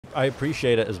I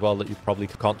appreciate it as well that you probably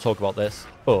can't talk about this,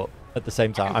 but at the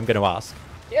same time, I'm going to ask.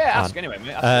 Yeah, ask anyway,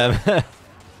 mate. Ask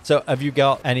So have you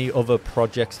got any other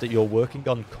projects that you're working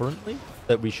on currently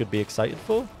that we should be excited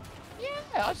for?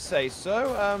 Yeah, I'd say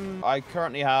so. I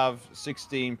currently have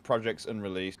 16 projects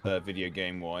unreleased, video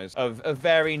game-wise, of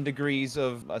varying degrees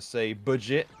of, let's say,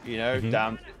 budget. You know,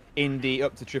 down to indie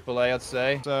up to AAA, I'd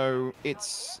say. So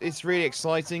it's really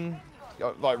exciting.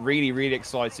 Like really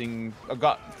exciting. I've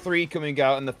got 3 coming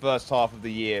out in the first half of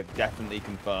the year, definitely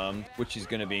confirmed, which is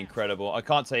going to be incredible. I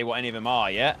can't tell you what any of them are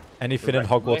yet. Anything in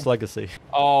Hogwarts Legacy?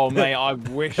 Oh, mate, I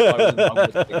wish I was in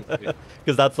Hogwarts Legacy.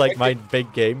 Because that's like my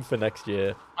big game for next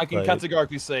year. I can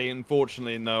categorically say,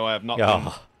 unfortunately, no, I have not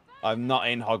been. I'm not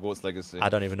in Hogwarts Legacy. I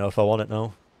don't even know if I want it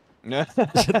now.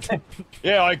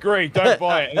 Yeah, I agree. Don't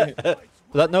buy it.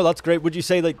 No, that's great. Would you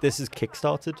say like this is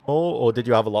kickstarted more, or did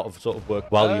you have a lot of sort of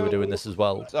work while you were doing this as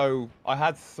well? So I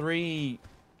had 3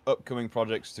 upcoming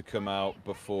projects to come out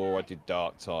before I did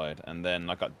Darktide, and then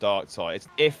I got Darktide.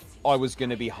 If I was going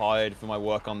to be hired for my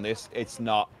work on this, it's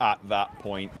not at that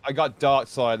point. I got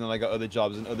Darktide, and then I got other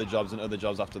jobs and other jobs and other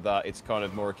jobs after that. It's kind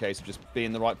of more a case of just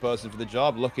being the right person for the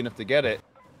job, lucky enough to get it.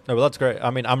 Oh, well, that's great. I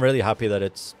mean, I'm really happy that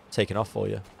it's taken off for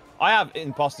you. I have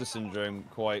imposter syndrome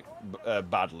quite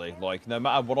badly. Like, no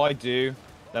matter what I do,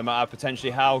 no matter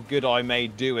potentially how good I may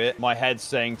do it, my head's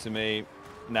saying to me,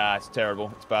 nah, it's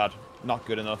terrible, it's bad, not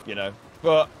good enough, you know.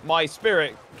 But my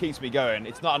spirit keeps me going.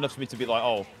 It's not enough for me to be like,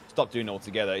 oh, stop doing it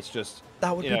altogether. It's just...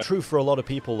 That would be true for a lot of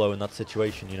people, though, in that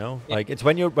situation, you know? Like, it's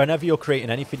whenever you're creating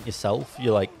anything yourself,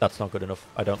 you're like, that's not good enough.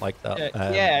 I don't like that.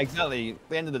 Yeah, exactly. At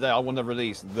the end of the day, I want to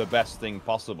release the best thing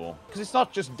possible. Because it's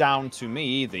not just down to me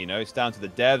either, you know? It's down to the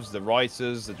devs, the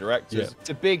writers, the directors. Yeah.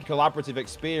 It's a big collaborative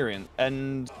experience.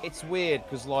 And it's weird,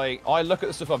 because, like, I look at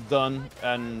the stuff I've done,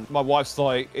 and my wife's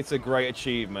like, it's a great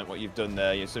achievement, what you've done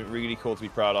there. It's really cool to be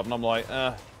proud of. And I'm like,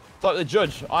 it's like the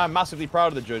judge. I am massively proud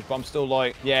of the judge, but I'm still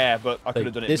like, yeah, but I could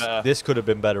have done it better. This could have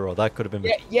been better, or that could have been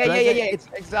better. Yeah.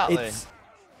 Exactly.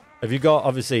 Have you got,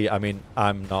 obviously, I mean,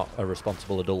 I'm not a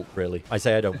responsible adult, really. I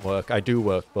say I don't work. I do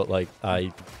work, but, like,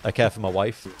 I care for my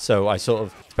wife. So I sort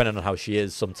of, depending on how she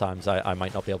is, sometimes I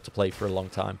might not be able to play for a long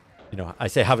time. You know, I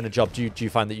say having a job, do you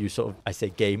find that you sort of, I say,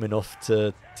 game enough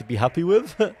to be happy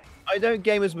with? I don't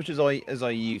game as much as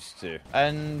I used to.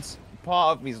 And...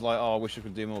 part of me is like, oh, I wish I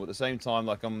could do more, but at the same time,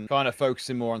 like, I'm kind of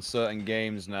focusing more on certain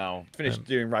games now. Finished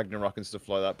doing Ragnarok and stuff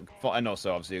like that, and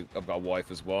also, obviously, I've got a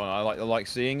wife as well, and I like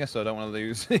seeing her, so I don't want to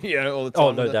lose, you know, all the time.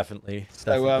 Oh, no, definitely.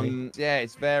 So, yeah,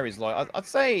 it varies. Like, I'd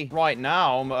say right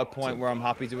now, I'm at a point where I'm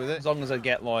happy with it, as long as I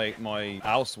get, like, my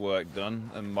housework done,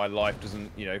 and my life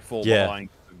doesn't, you know, fall behind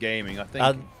gaming, I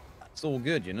think it's all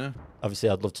good, you know? Obviously,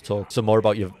 I'd love to talk some more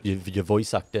about your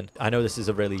voice acting. I know this is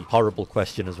a really horrible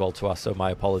question as well to ask, so my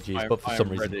apologies, but for some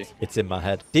reason, it's in my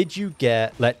head. Did you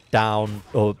get let down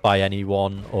or by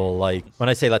anyone, or, like, when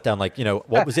I say let down, like, you know,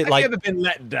 what was it like? Have you ever been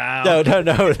let down?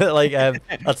 No. Like,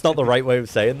 that's not the right way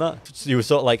of saying that. So you were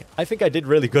sort of like, I think I did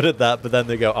really good at that, but then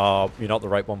they go, oh, you're not the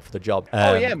right one for the job.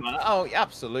 Oh, yeah, man. Oh,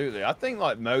 absolutely. I think,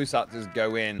 like, most actors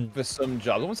go in for some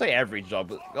jobs. I won't say every job,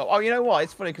 but, oh, you know what?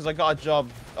 It's funny, because I got a job,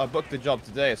 I booked a job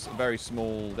today, it's a very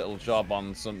small little job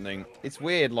on something. It's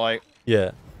weird, like,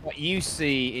 what you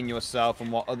see in yourself and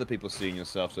what other people see in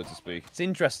yourself, so to speak. It's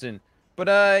interesting. But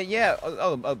yeah,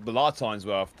 a lot of times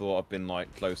where I've thought I've been,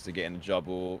 like, close to getting a job,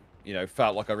 or, you know,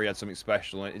 felt like I really had something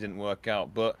special and it didn't work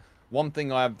out. But one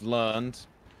thing I've learned,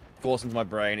 forced into my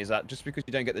brain, is that just because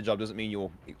you don't get the job doesn't mean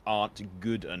you aren't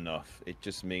good enough. It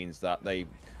just means that they've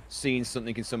seen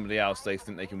something in somebody else they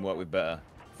think they can work with better.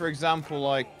 For example,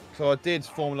 like, so I did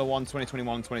Formula 1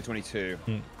 2021, 2022.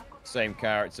 Same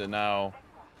character. Now,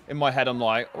 in my head, I'm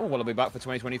like, oh, well, I'll be back for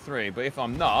 2023. But if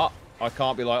I'm not, I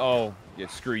can't be like, oh, yeah,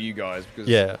 screw you guys, because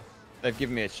they've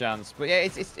given me a chance. But yeah,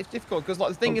 it's difficult, because, like,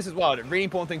 the thing is as well, a really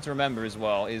important thing to remember as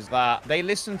well is that they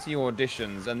listen to your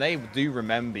auditions and they do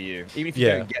remember you. Even if you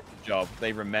don't get the job,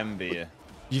 they remember you.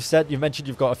 You mentioned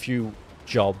you've got a few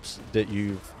jobs that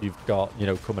you've got, you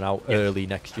know, coming out early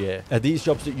next year. Are these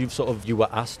jobs that you were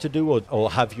asked to do,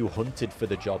 or have you hunted for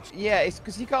the jobs? Yeah, it's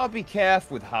because you gotta be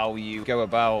careful with how you go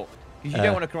about, because you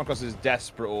don't want to come across as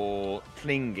desperate or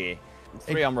clingy. The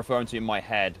 3 I'm referring to in my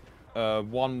head,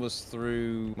 one was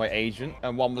through my agent,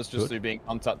 and one was just through being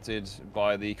contacted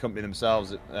by the company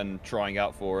themselves and trying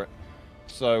out for it.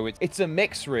 So it's a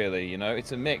mix, really, you know.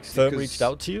 It's a mix. Firm reached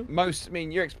out to you? I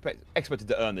mean, you're expected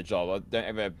to earn the job. I don't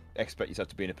ever expect yourself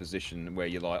to be in a position where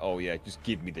you're like, oh yeah, just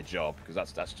give me the job, because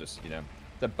that's just, you know,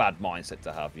 it's a bad mindset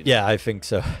to have. You know? Yeah, I think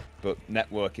so. But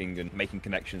networking and making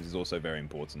connections is also very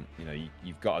important. You know,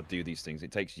 you've got to do these things.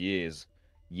 It takes years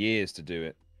to do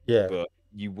it. Yeah. But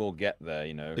you will get there.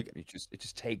 You know, it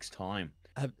just takes time.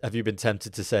 Have you been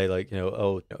tempted to say like,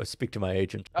 oh, no, speak to my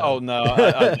agent? Oh no,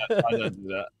 I don't do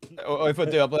that. Or if I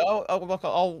do, I'll be like, look,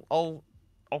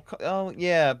 oh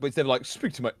yeah, but instead of like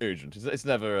speak to my agent, it's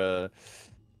never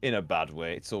in a bad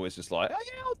way. It's always just like,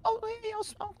 oh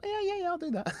yeah, I'll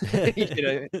do that.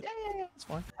 Yeah, it's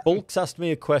fine. Bulks asked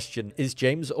me a question: is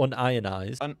James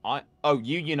unionized?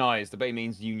 Unionized. I bet he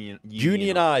means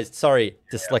Unionized. Sorry,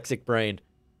 dyslexic brain.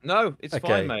 No, it's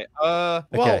fine, mate. Well,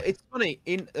 it's funny.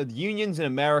 In unions in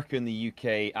America and the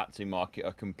UK acting market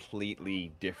are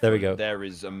completely different. There we go. There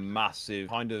is a massive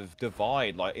kind of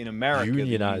divide. Like in America,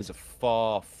 Unionized. unions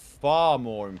are far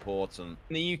more important.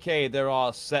 In the UK, there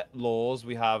are set laws.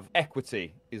 We have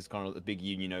equity is kind of the big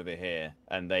union over here,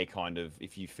 and they kind of,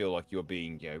 if you feel like you're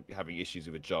being, having issues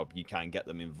with a job, you can get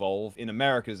them involved. In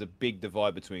America, there's a big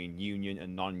divide between union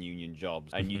and non-union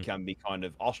jobs, and you can be kind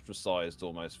of ostracized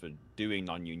almost for doing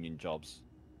non-union jobs,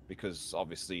 because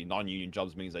obviously non-union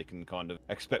jobs means they can kind of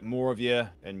expect more of you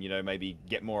and, maybe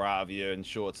get more out of you in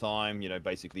shorter time,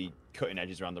 basically cutting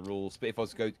edges around the rules. But if I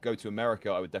was to go to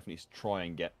America, I would definitely try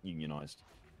and get unionized.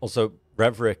 Also,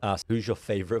 Reverick asked, who's your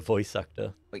favorite voice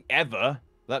actor? Like ever?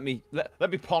 Let me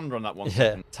ponder on that one.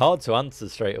 Yeah, it's hard to answer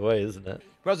straight away, isn't it?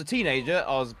 When I was a teenager,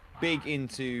 I was big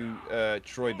into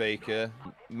Troy Baker.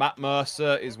 Matt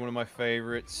Mercer is one of my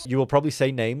favorites. You will probably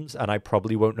say names, and I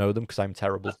probably won't know them because I'm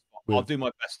terrible. I'll do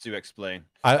my best to explain.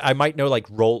 I might know like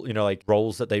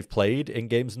roles that they've played in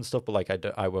games and stuff, but like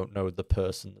I won't know the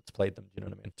person that's played them. You know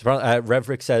what I mean? So,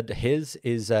 Reverick said his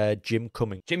is Jim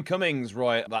Cummings. Jim Cummings,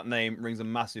 right? That name rings a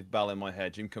massive bell in my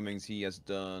head. Jim Cummings, he has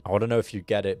done. I want to know if you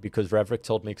get it because Reverick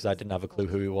told me because I didn't have a clue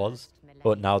who he was,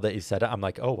 but now that he said it, I'm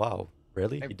like, oh wow,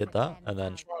 really? He did that? And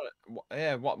then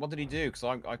yeah, what did he do? Because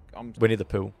I'm Winnie the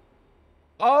Pooh.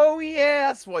 Oh yeah,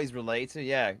 that's what he's related to.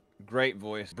 Yeah, great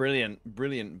voice, brilliant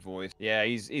voice. Yeah,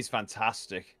 he's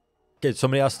fantastic. Okay,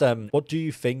 somebody asked what do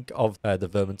you think of the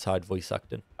Vermintide voice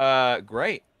acting?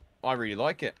 Great. I really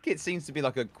like it. It seems to be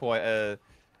like quite an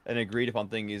agreed upon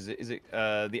thing. Is it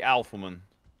the Alpha Woman?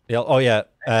 Yeah. Oh yeah.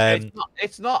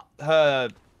 It's not her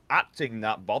acting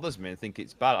that bothers me. I think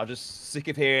it's bad. I'm just sick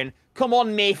of hearing, "Come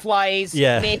on, mayflies."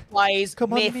 Yeah. Mayflies.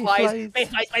 Come on, mayflies.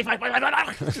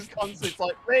 Mayflies. Just constantly, it's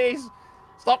like, please.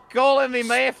 Stop calling me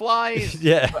mayflies.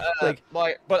 Yeah.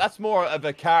 But that's more of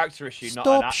a character issue. Stop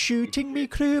not an shooting me,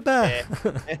 Kruber.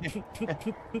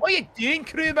 What are you doing,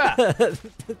 Kruber?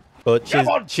 But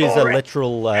she's a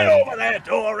literal. Get over there,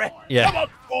 Dory. Yeah. Come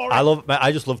on, Dory.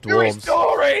 I just love dwarves.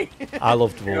 Dory. I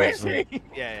love dwarves.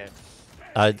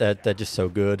 Yeah. They're just so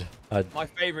good. My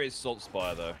favorite is Salt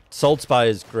Spire though. Salt Spire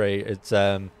is great. It's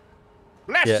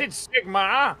Blessed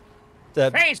Sigma.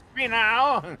 Face me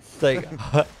now. Like,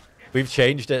 we've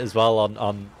changed it as well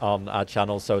on our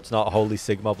channel, so it's not Holy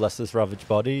Sigma, bless this ravaged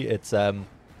body. It's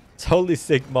Holy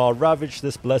Sigma, ravage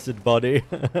this blessed body.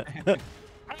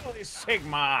 Holy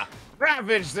Sigma,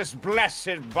 ravage this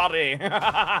blessed body.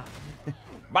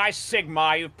 By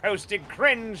Sigma, you posted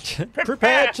cringe.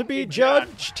 Prepare to be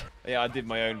judged. Yeah, I did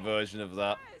my own version of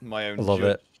that. My own. I love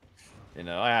it.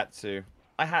 I had to.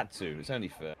 It's only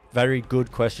fair. Very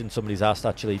good question somebody's asked,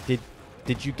 actually.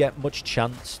 Did you get much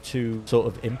chance to sort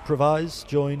of improvise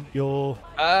during your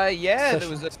yeah, session? there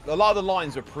was a lot of the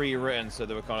lines were pre-written, so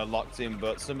they were kind of locked in,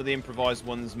 but some of the improvised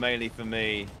ones, mainly for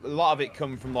me, a lot of it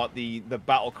come from like the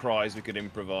battle cries we could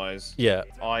improvise. Yeah.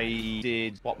 I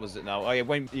did, what was it now? Oh yeah,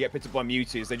 when you get picked up by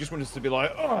muties, they just want us to be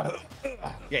like,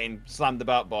 getting slammed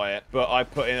about by it, but I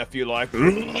put in a few like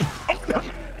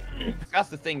that's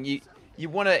the thing, you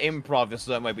want to improv a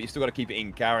certain way, but you still got to keep it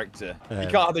in character. You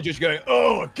can't have it just going,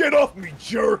 "Oh, get off me,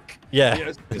 jerk!" Yeah,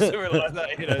 something like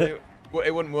that.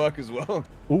 It wouldn't work as well.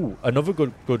 Ooh, another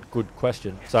good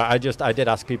question. So I did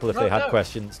ask people if they had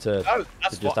questions to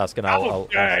just ask, and I'll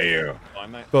dare you.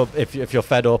 But if you're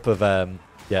fed up of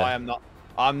yeah, I am not.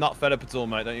 I'm not fed up at all,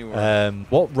 mate. Don't you worry.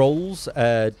 What roles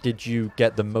did you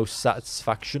get the most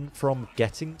satisfaction from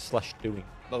getting/doing?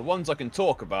 The ones I can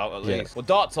talk about, at least. Well,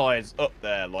 Darktide's up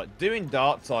there. Like, doing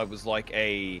Darktide was like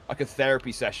a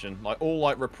therapy session. Like, all,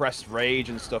 like, repressed rage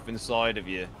and stuff inside of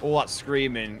you. All that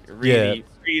screaming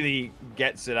really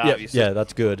gets it out of you. Yeah,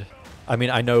 that's good. I mean,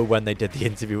 I know when they did the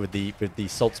interview with the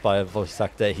Saltspire voice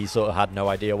actor, he sort of had no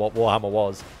idea what Warhammer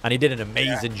was. And he did an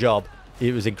amazing job.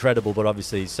 It was incredible, but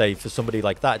obviously, say, for somebody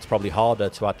like that, it's probably harder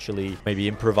to actually maybe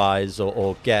improvise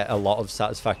or get a lot of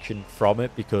satisfaction from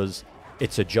it because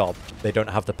it's a job. They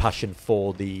don't have the passion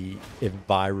for the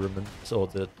environment or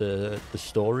the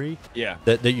story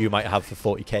that you might have for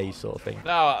 40k sort of thing.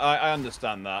 No, I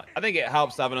understand that. I think it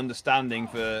helps to have an understanding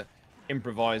for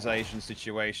improvisation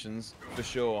situations, for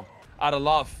sure. I had a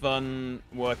lot of fun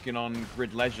working on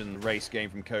Grid Legend race game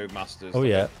from Codemasters. Oh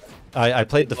yeah, I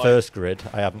played the first Grid.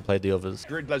 I haven't played the others.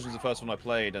 Grid Legends was the first one I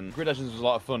played, and Grid Legends was a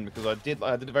lot of fun because I did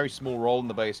a very small role in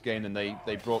the base game, and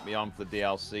they brought me on for the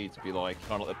DLC to be like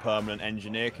kind of like the permanent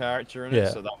engineer character in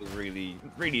it. So that was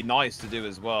really nice to do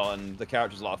as well, and the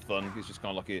character's a lot of fun. He's just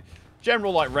kind of like a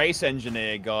general like race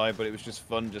engineer guy, but it was just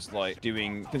fun just like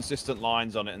doing consistent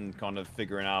lines on it and kind of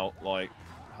figuring out like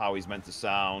how he's meant to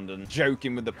sound and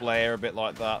joking with the player a bit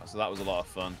like that. So that was a lot of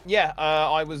fun. Yeah,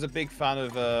 I was a big fan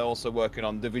of also working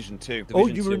on Division 2. Oh,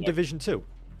 you were in Division 2?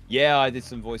 Yeah, I did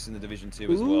some voice in the Division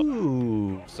 2 as well.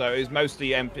 Ooh. So it was mostly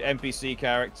NPC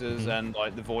characters and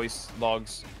like the voice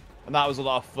logs. And that was a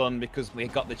lot of fun because we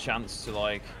got the chance to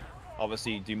like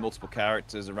obviously do multiple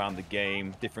characters around the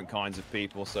game, different kinds of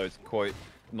people. So it's quite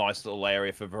nice little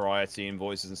area for variety and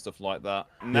voices and stuff like that.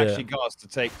 And actually got us to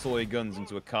take toy guns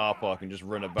into a car park and just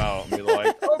run about and be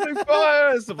like, open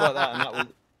fire and stuff like that.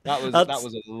 And that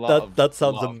was a lot. That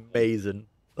sounds amazing.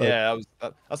 Yeah,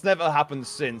 that's never happened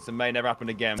since and may never happen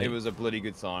again. It was a bloody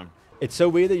good time. It's so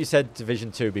weird that you said Division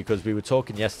 2 because we were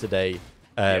talking yesterday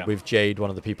with Jade, one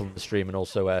of the people in the stream, and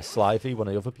also Slivey, one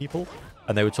of the other people,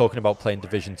 and they were talking about playing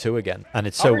Division 2 again. And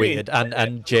it's so weird.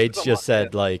 And Jade's just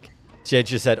said like, Jade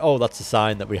just said, "Oh, that's a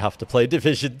sign that we have to play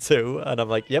Division 2," and I'm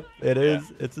like, "Yep, it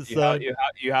is. It's a sign."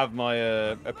 You have my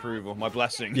approval, my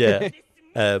blessing. Yeah.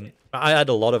 I had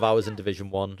a lot of hours in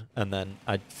Division 1, and then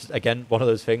again, one of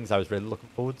those things I was really looking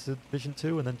forward to Division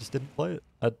 2, and then just didn't play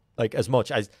it. Like as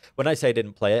much as when I say I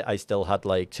didn't play it, I still had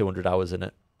like 200 hours in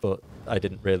it, but I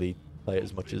didn't really play it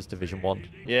as much as Division 1.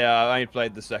 Yeah, I only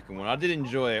played the second one. I did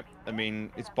enjoy it. I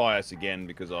mean, it's biased again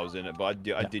because I was in it, but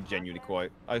I did genuinely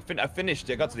quite. I finished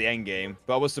it. I got to the end game,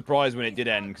 but I was surprised when it did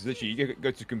end because literally you go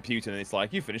to a computer and it's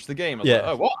like you finished the game. I was like,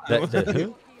 oh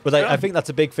what? But I think that's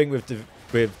a big thing with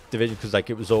Division because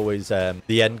like it was always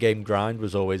the end game grind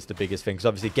was always the biggest thing because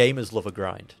obviously gamers love a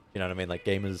grind. You know what I mean? Like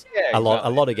gamers, a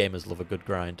lot of gamers love a good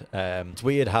grind. It's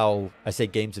weird how I say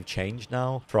games have changed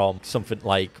now from something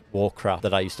like Warcraft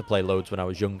that I used to play loads when I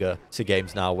was younger to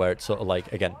games now where it's sort of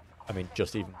like again, I mean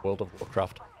just even World of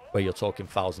Warcraft where you're talking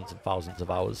thousands and thousands of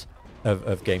hours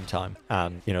of game time,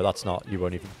 and you know that's not, you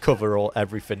won't even cover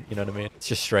everything. You know what I mean? It's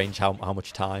just strange how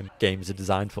much time games are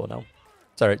designed for now.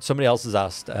 Sorry, somebody else has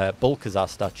asked, Bulk has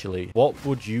asked actually, what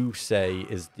would you say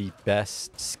is the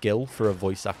best skill for a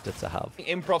voice actor to have?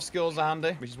 Improv skills are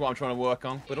handy, which is what I'm trying to work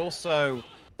on, but also, I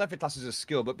don't think that's a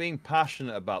skill, but being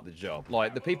passionate about the job.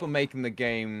 Like, the people making the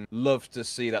game love to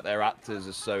see that their actors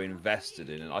are so invested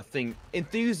in it. I think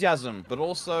enthusiasm, but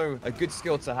also a good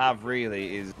skill to have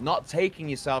really is not taking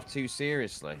yourself too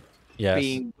seriously. Yes.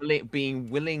 Being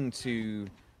willing to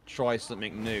try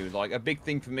something new. Like a big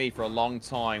thing for me for a long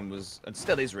time was, and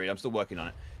still is really, I'm still working on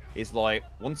it, is like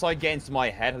once I get into my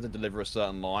head how to deliver a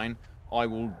certain line, I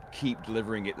will keep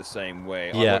delivering it the same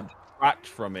way. I won't detract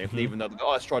from it, even though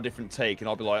let's try a different take, and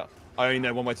I'll be like, I only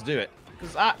know one way to do it.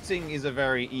 Because acting is a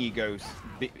very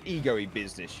ego-y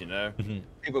business, you know.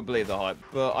 People believe the hype,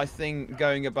 but I think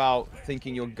going about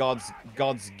thinking you're God's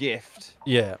gift.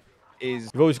 Yeah. Is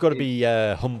you've always got to be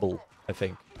humble, I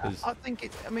think. I think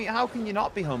it's, I mean, how can you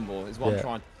not be humble is what I'm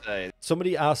trying to say.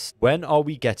 Somebody asked, when are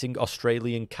we getting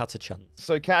Australian Catachans?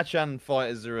 So Catachan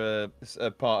fighters are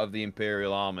a part of the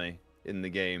Imperial Army in the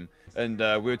game. And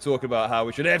we were talking about how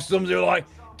we should have some who are like,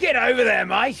 get over there,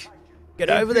 mate. Get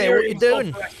over there, what you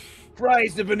doing?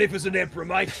 Praise the beneficent Emperor,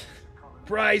 mate.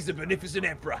 Praise the beneficent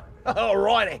Emperor.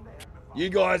 Alrighty. You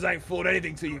guys ain't fought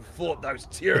anything till you've fought those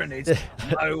tyrannies.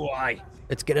 No way.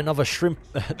 Let's get another shrimp.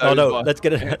 Oh no, let's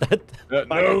get it.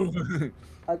 No.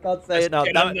 I can't say it now.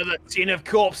 Get another tin of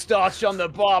corpse starch on the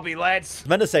Barbie, lads. I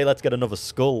meant to say let's get another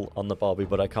skull on the Barbie,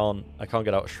 but I can't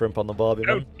get out shrimp on the Barbie.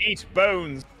 Don't eat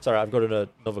bones. Sorry, I've got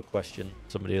another question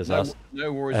somebody has asked.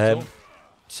 No worries at all.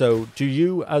 So, do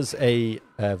you, as a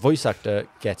voice actor,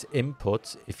 get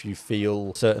input if you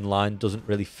feel a certain line doesn't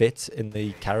really fit in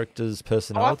the character's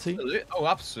personality? Oh,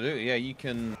 absolutely. Yeah, you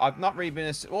can. I've not really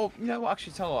been well, you know what?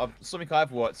 Actually, something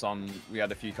I've worked on. We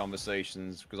had a few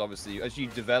conversations because obviously, as you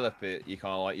develop it, you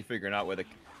kind of like you're figuring out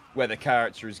where the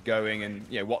character is going and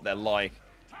you know what they're like.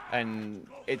 And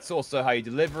it's also how you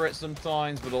deliver it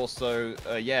sometimes, but also,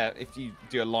 yeah, if you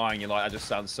do a line, you're like, I just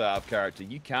sound so out of character,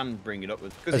 you can bring it up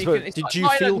with... Did you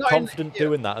feel confident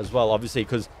doing that as well? Obviously,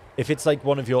 because if it's like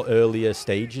one of your earlier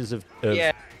stages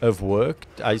of work,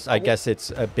 I guess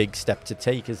it's a big step to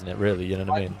take, isn't it, really? You know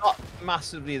what I mean? I'm not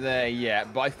massively there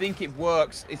yet, but I think it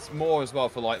works. It's more as well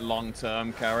for, like,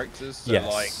 long-term characters. So,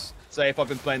 like, say if I've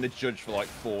been playing the Judge for, like,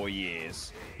 4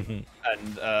 years,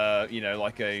 and, you know,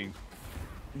 like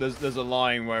There's a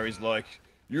line where he's like,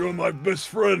 "You're my best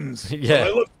friends. Yeah. I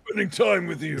love spending time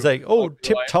with you. It's like, oh,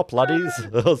 tip top laddies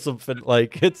or something.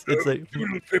 Like it's like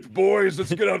Doodle pip boys,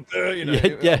 let's get out there. You know.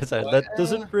 yeah, that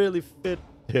doesn't really fit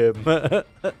him.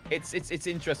 It's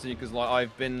interesting because like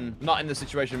I've been not in the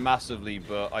situation massively,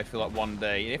 but I feel like one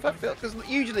day if I feel because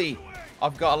usually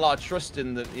I've got a lot of trust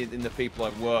in the people I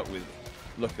work with,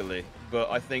 luckily. But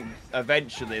I think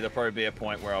eventually there'll probably be a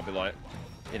point where I'll be like,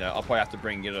 you know, I'll probably have to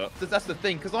bring it up. That's the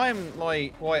thing, because I am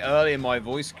like quite early in my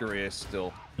voice career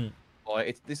still.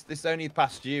 Like this only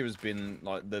past year has been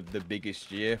like the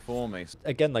biggest year for me.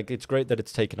 Again, like it's great that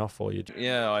it's taken off for you.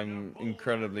 Yeah, I'm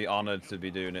incredibly honored to be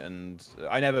doing it, and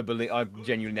I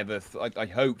genuinely never, I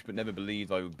hoped but never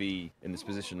believed I would be in this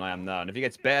position I am now. And if it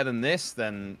gets better than this,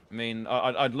 then I mean,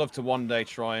 I'd love to one day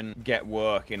try and get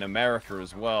work in America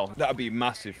as well. That would be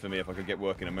massive for me if I could get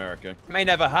work in America. It may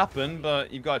never happen,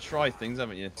 but you've got to try things,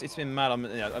 haven't you? It's been mad.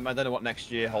 I don't know what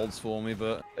next year holds for me,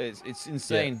 but it's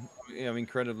insane. Yeah. You know,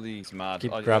 incredibly mad.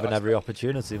 Keep grabbing every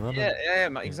opportunity, man. Yeah,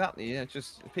 exactly. Yeah,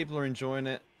 just if people are enjoying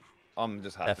it, I'm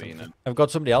just happy. Definitely. You know. I've got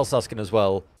somebody else asking as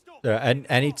well.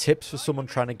 Any tips for someone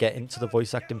trying to get into the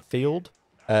voice acting field?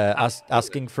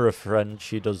 Asking for a friend.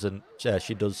 She does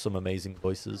some amazing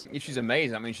voices. If she's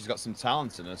amazing, I mean, she's got some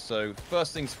talent in her. So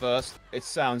first things first. It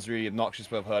sounds really obnoxious,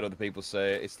 but I've heard other people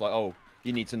say it. It's like, oh,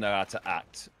 you need to know how to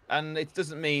act, and it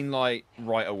doesn't mean like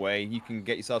right away. You can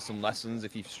get yourself some lessons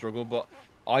if you struggle, but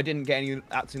I didn't get any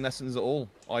acting lessons at all.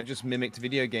 I just mimicked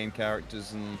video game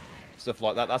characters and stuff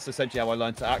like that. That's essentially how I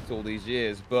learned to act all these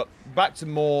years. But back to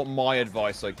more my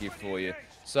advice I give for you.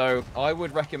 So I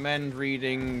would recommend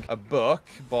reading a book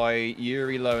by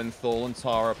Yuri Lowenthal and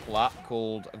Tara Platt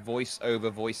called Voice Over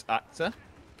Voice Actor.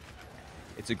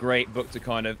 It's a great book to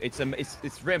kind of... It's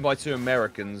written by two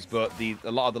Americans, but a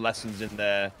lot of the lessons in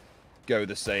there go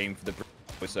the same for the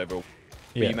voiceover.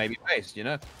 Yeah. You may be based, you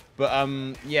know? But,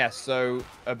 yeah, so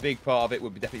a big part of it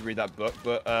would be definitely read that book.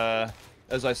 But,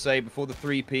 as I say, before the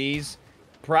 3 Ps,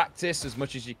 practice as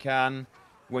much as you can.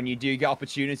 When you do get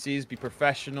opportunities, be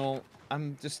professional.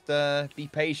 And just be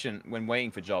patient when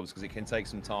waiting for jobs, because it can take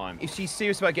some time. If she's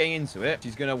serious about getting into it,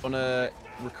 she's going to want to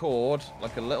record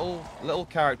like a little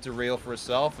character reel for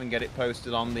herself and get it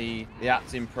posted on the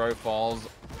acting profiles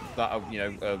that are, you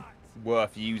know,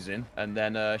 worth using, and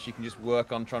then she can just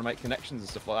work on trying to make connections and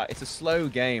stuff like that. It's a slow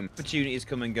game. Opportunities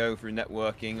come and go through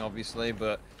networking, obviously,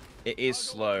 but it is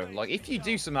slow. Like, if you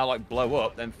do somehow like blow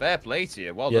up, then fair play to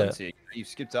you. Well done to you. You've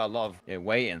skipped out a lot of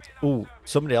waiting. Oh,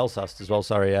 somebody else asked as well,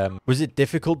 sorry. Was it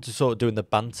difficult to sort of doing the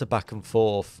banter back and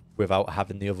forth without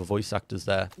having the other voice actors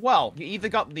there? Well, you either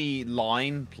got the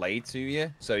line played to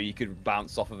you, so you could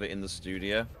bounce off of it in the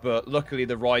studio, but luckily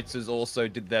the writers also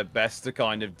did their best to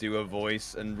kind of do a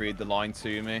voice and read the line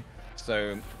to me.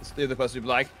 So the other person would be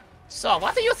like, "So,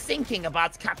 what are you thinking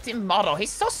about Captain Morrow?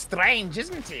 He's so strange,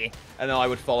 isn't he?" And then I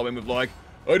would follow him with like,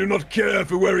 "I do not care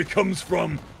for where he comes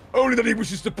from, only that he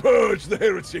wishes to purge the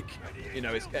heretic." You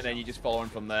know, and then you just follow him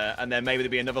from there. And then maybe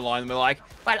there'd be another line and we're like,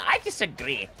 "Well, I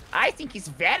disagree. I think he's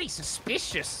very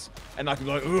suspicious." And I can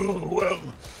be like, "Oh, well,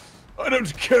 I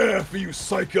don't care for you,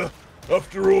 Psyker.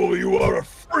 After all, you are a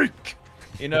freak."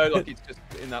 You know, like it's just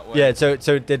in that way. Yeah, so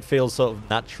it did feel sort of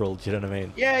natural, do you know what I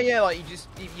mean? Yeah, like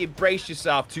you brace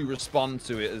yourself to respond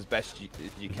to it as best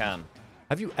you can.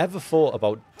 Have you ever thought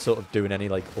about sort of doing any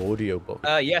like audiobook?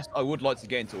 Yes, I would like to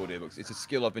get into audiobooks. It's a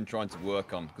skill I've been trying to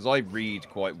work on because I read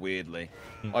quite weirdly.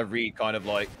 I read kind of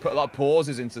like put a lot of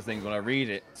pauses into things when I read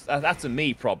it. That's a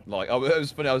me problem. Like it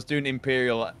was funny. I was doing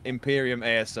Imperium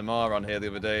ASMR on here the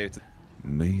other day.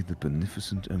 May the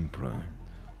beneficent Emperor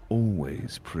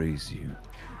always praise you,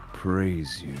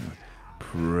 praise you,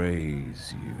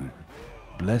 praise you.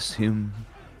 Bless him.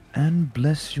 And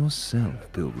bless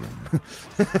yourself, Pilgrim.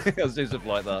 I was doing stuff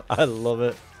like that. I love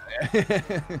it.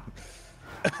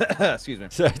 Excuse me.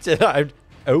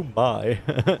 Oh my.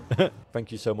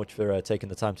 Thank you so much for taking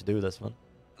the time to do this, man.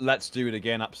 Let's do it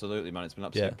again. Absolutely, man. It's been an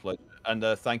absolute pleasure. And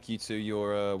thank you to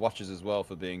your watchers as well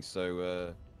for being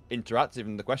so interactive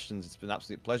in the questions. It's been an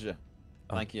absolute pleasure.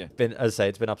 Thank you. As I say,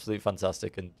 it's been absolutely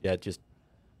fantastic. And yeah, just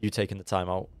you taking the time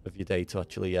out of your day to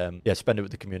actually spend it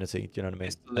with the community. Do you know what I mean?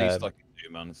 It's the least I can do,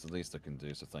 man. It's the least I can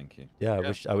do, so thank you. Yeah,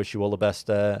 I wish you all the best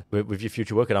with your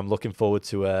future work, and I'm looking forward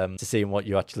to seeing what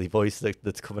you actually voice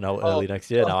that's coming out early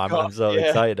next year. Now I'm so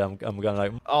excited. I'm going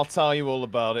like, I'll tell you all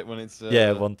about it when it's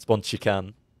once you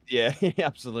can. Yeah,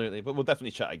 absolutely. But we'll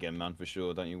definitely chat again, man, for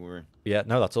sure. Don't you worry. Yeah,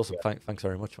 no, that's awesome. Thanks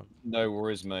very much, man. No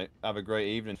worries, mate. Have a great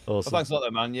evening. Awesome. Well, thanks a lot,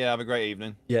 though, man. Yeah, have a great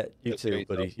evening. Yeah, you too,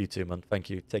 buddy. You too, man. Thank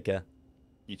you. Take care.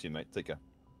 You too, mate. Take care.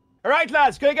 All right,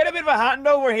 lads. Can I get a bit of a hand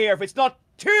over here if it's not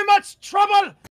too much trouble?